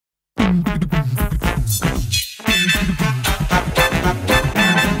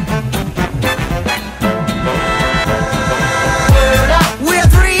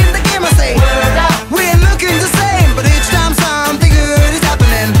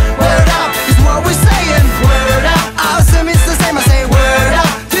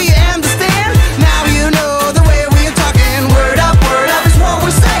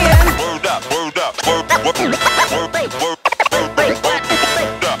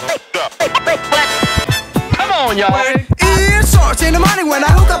on, y'all. Ear source in the morning when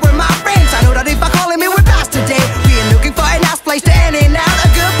I hook up with my friends. I know that if I call him, we pass today. We ain't looking for a nice place to end in out.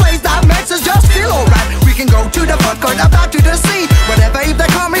 A good place that makes us just feel alright. We can go to the food court, up out to the sea. Whatever, if they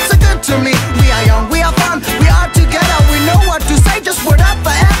come, it's so good to me. We are young, we are fun, we are together. We know what to say, just word up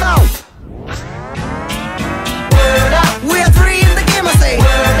forever. Word up. We are three in the game, I say.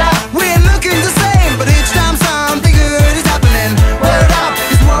 Word up. We ain't looking the same, but each time something good is happening. Word up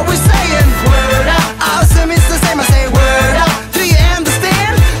is what we're saying. Word up. Awesome, it's the same, I say. Word up. Do you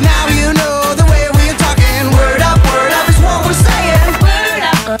understand? Now you know the way we are talking. Word up is what we're saying. Word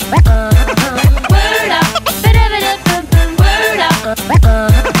up. Word up. Word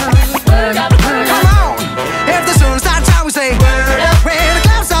up.